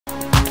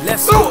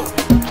Let's go.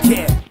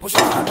 Yeah. Push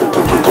it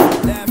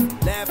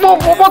left. Mom,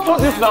 what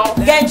was this now?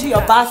 Get into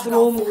your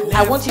bathroom.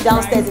 I want you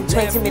downstairs in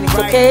 20 minutes,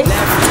 okay?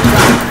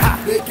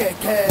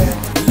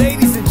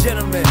 Ladies and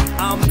gentlemen,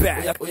 I'm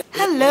back.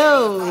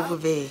 Hello,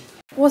 Ebube.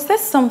 Was there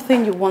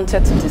something you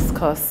wanted to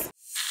discuss?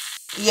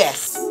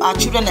 Yes, our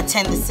children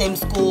attend the same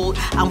school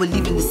and we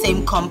live in the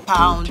same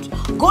compound.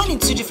 Going in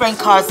 2 different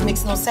cars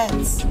makes no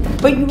sense.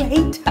 But you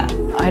hate her.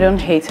 I don't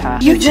hate her.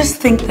 You just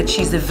think that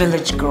she's a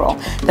village girl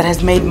that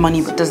has made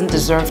money but doesn't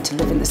deserve to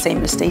live in the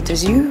same estate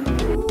as you.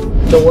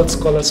 The What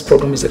Scholars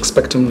program is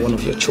expecting one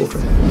of your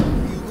children.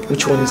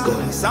 Which one is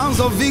going? Sounds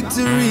of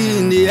victory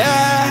in the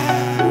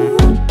air.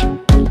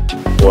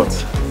 What?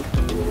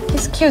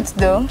 He's cute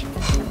though.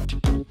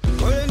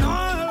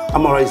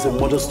 Amara is a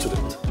model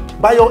student.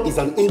 Bayo is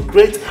an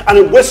ingrate and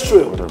a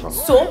wastrel.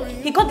 So,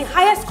 he got the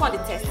highest score on the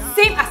test,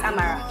 same as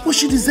Amara. Well,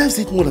 she deserves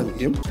it more than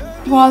him.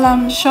 Well,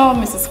 I'm sure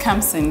Mrs.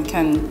 Campson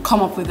can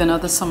come up with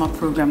another summer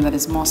program that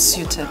is more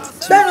suited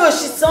to... No,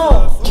 she's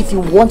so. If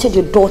you wanted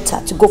your daughter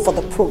to go for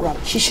the program,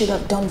 she should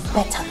have done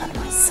better than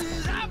us.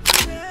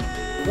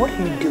 What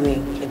are you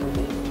doing,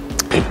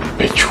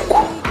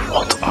 Ebechuku,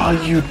 what are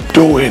you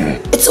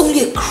doing? It's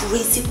only a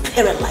crazy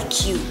parent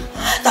like you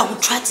that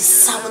would try to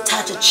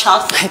sabotage a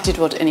child. I did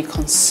what any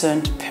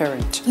concerned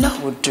parent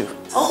would do.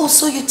 Oh,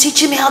 so you're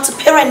teaching me how to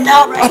parent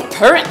now, right?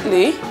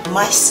 Apparently.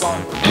 My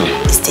son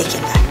is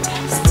taking that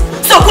test.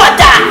 So what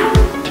that?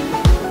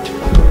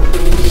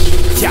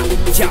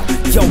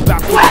 Yo,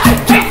 back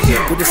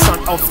with the son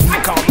of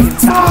the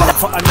carpenter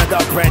for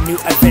another brand new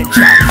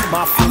adventure.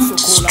 My food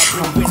so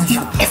cool, I bring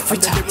winter. Every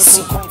time I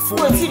see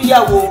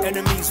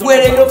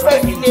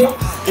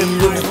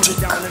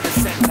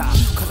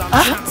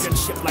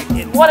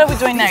What are we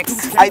doing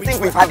next? I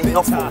think we've had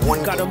enough for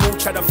one Got a moon,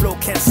 try to flow,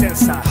 can't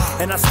censor.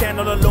 And I stand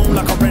all alone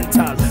like a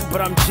rental.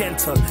 But I'm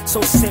gentle,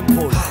 so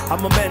simple,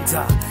 I'm a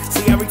mentor.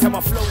 See, every time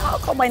I flow. How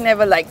come I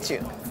never liked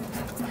you?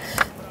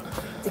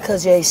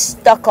 Because you're a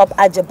stuck-up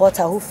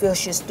Ajabota who feels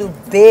she's too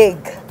big,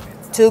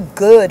 too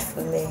good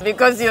for me.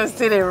 Because you're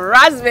still a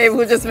raspberry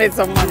who just made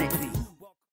some money.